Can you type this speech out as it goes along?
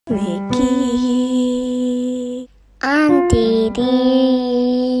Nikki and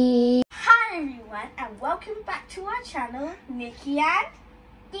Didi. Hi everyone and welcome back to our channel, Nikki and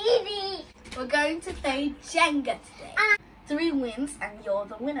Didi. We're going to play Jenga today. 3 wins and you're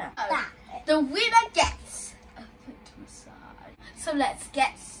the winner. The winner gets a foot massage. So let's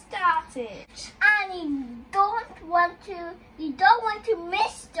get started. And you don't want to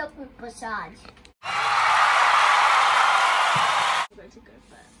miss the foot massage. I'm going to go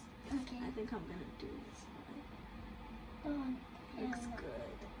first. Okay. I think I'm going to do this one. Looks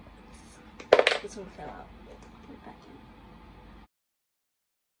good. This one fell out. Put it back in.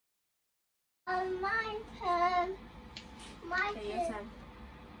 My turn. Okay, your turn.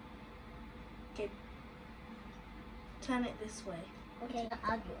 Okay. Turn it this way. Okay,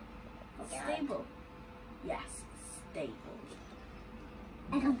 I'll do it. Okay, Stable. Yes, stable.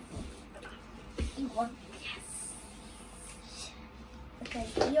 You want? Yes. Okay,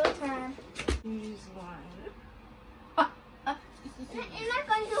 your turn. Use one. Am I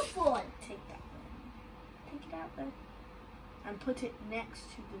going to fall? Take that one. Take it out then. And put it next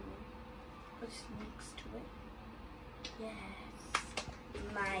to the one. Put it next to it. Yes.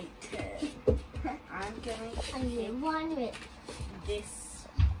 My turn. I'm going to pick one with this.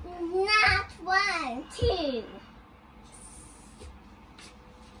 not 1, 2.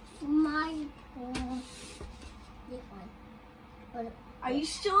 My turn. This one. Are you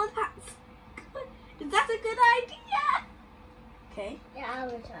sure that's good? Is that a good idea? Okay. Yeah, I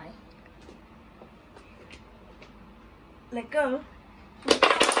will try. Let go.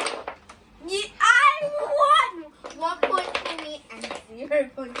 I won! 1 point for me and 0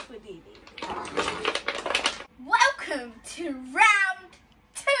 points for Didi. Welcome to round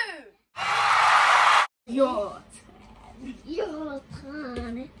 2. Your turn. Your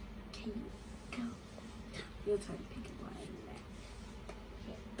turn. Okay, go. Your turn. Pick a one.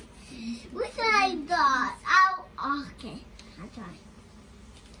 Which I got? Okay. I'll try.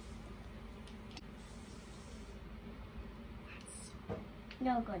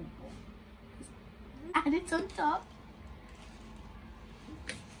 No good. And it's on top.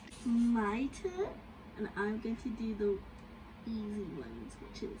 My turn. And I'm going to do the easy ones,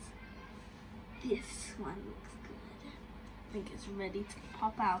 which is this one looks good. I think it's ready to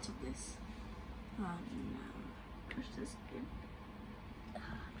pop out of this. Oh no. Push this in.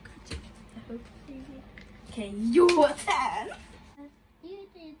 Okay, your turn. You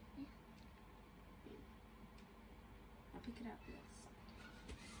did. I'll pick it up this.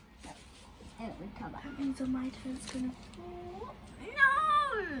 It would come out. That means on my turn it's gonna fall. No!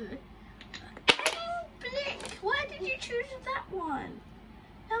 I didn't blink. Why did you choose that one?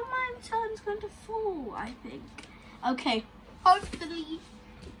 Now my turn's going to fall, I think. Okay, hopefully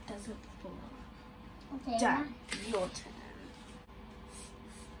it doesn't fall. Okay. Done. Your turn.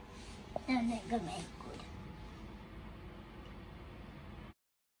 Then it's gonna make good.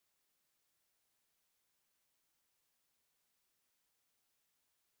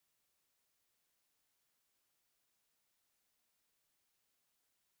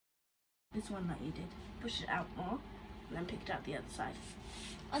 This one that you did. Push it out more, and then pick it out the other side.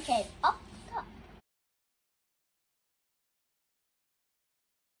 Okay, up top.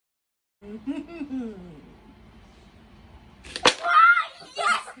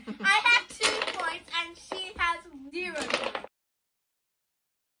 Yes! I have 2 points and she has 0 points.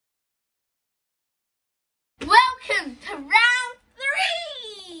 Welcome to round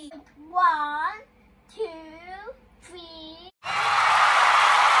 3! 1, 2, 3.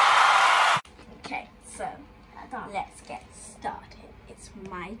 Okay, so let's get started. It's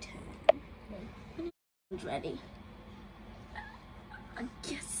my turn. Ready?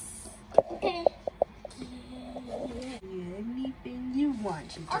 Yes. Okay. Anything you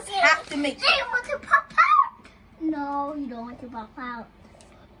want. You just Okay. have to make Do you want to pop out? No, you don't want to pop out.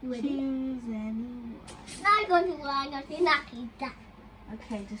 You ready? choose anyone. Now I'm going to not eat that.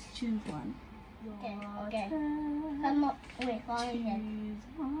 Okay, just choose one. Okay, Your okay. turn. Come up. Wait, hold on. Choose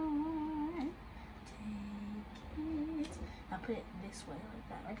one. Take it. I'll put it this way like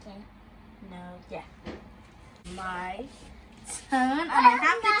that. Okay. No, yeah. My turn. And I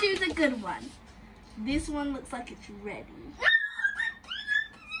have to choose a good one. This one looks like it's ready.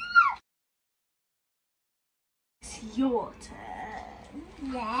 It's your turn.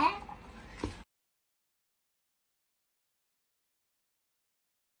 Yeah.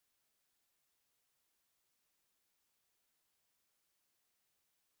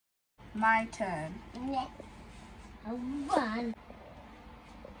 My turn. Yeah. One.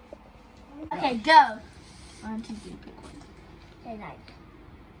 Okay, go. 1, 2, 3, pick one. Okay, like.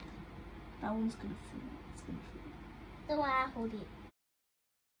 That one's gonna fall. It's gonna fall. So I hold it.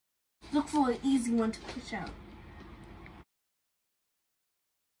 Look for an easy one to push out.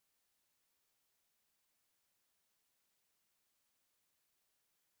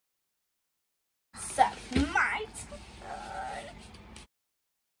 So, my turn.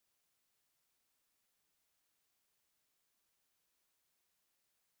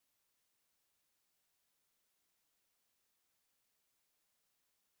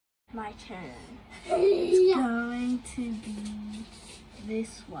 My turn. It's going to be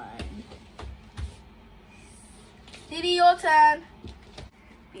this one. Didi, your turn.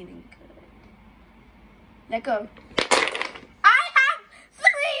 Feeling good. Let go. I have 3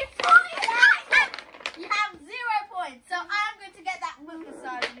 points. You have 0 points. So I'm going to get that foot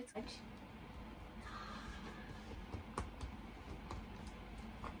massage.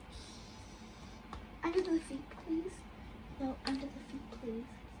 Under the feet, please. No, under the feet, please.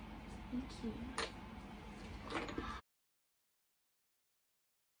 Thank you.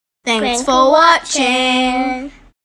 Thanks for watching.